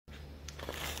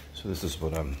So this is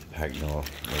what I'm packing off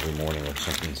every morning, or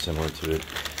something similar to it.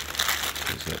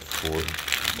 He's got 4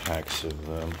 packs of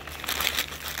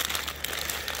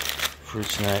fruit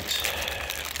snacks,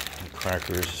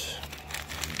 crackers,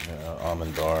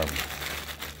 almond bar,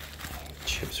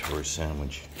 chips for a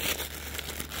sandwich,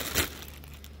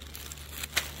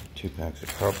 2 packs of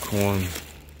popcorn,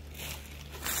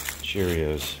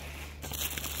 Cheerios,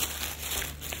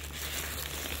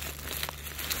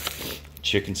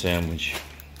 chicken sandwich,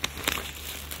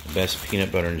 the best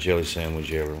peanut butter and jelly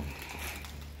sandwich ever, and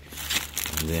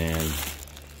then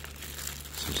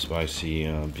some spicy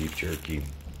beef jerky,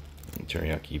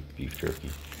 teriyaki beef jerky,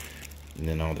 and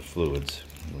then all the fluids,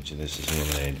 which this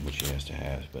is lemonade, which he has to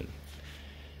have, but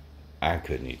I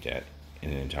couldn't eat that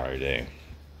in an entire day.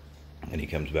 And he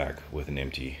comes back with an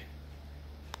empty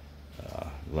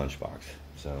lunchbox,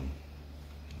 so I'm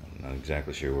not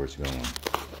exactly sure where it's going.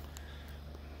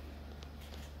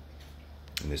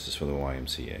 And this is for the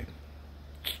YMCA.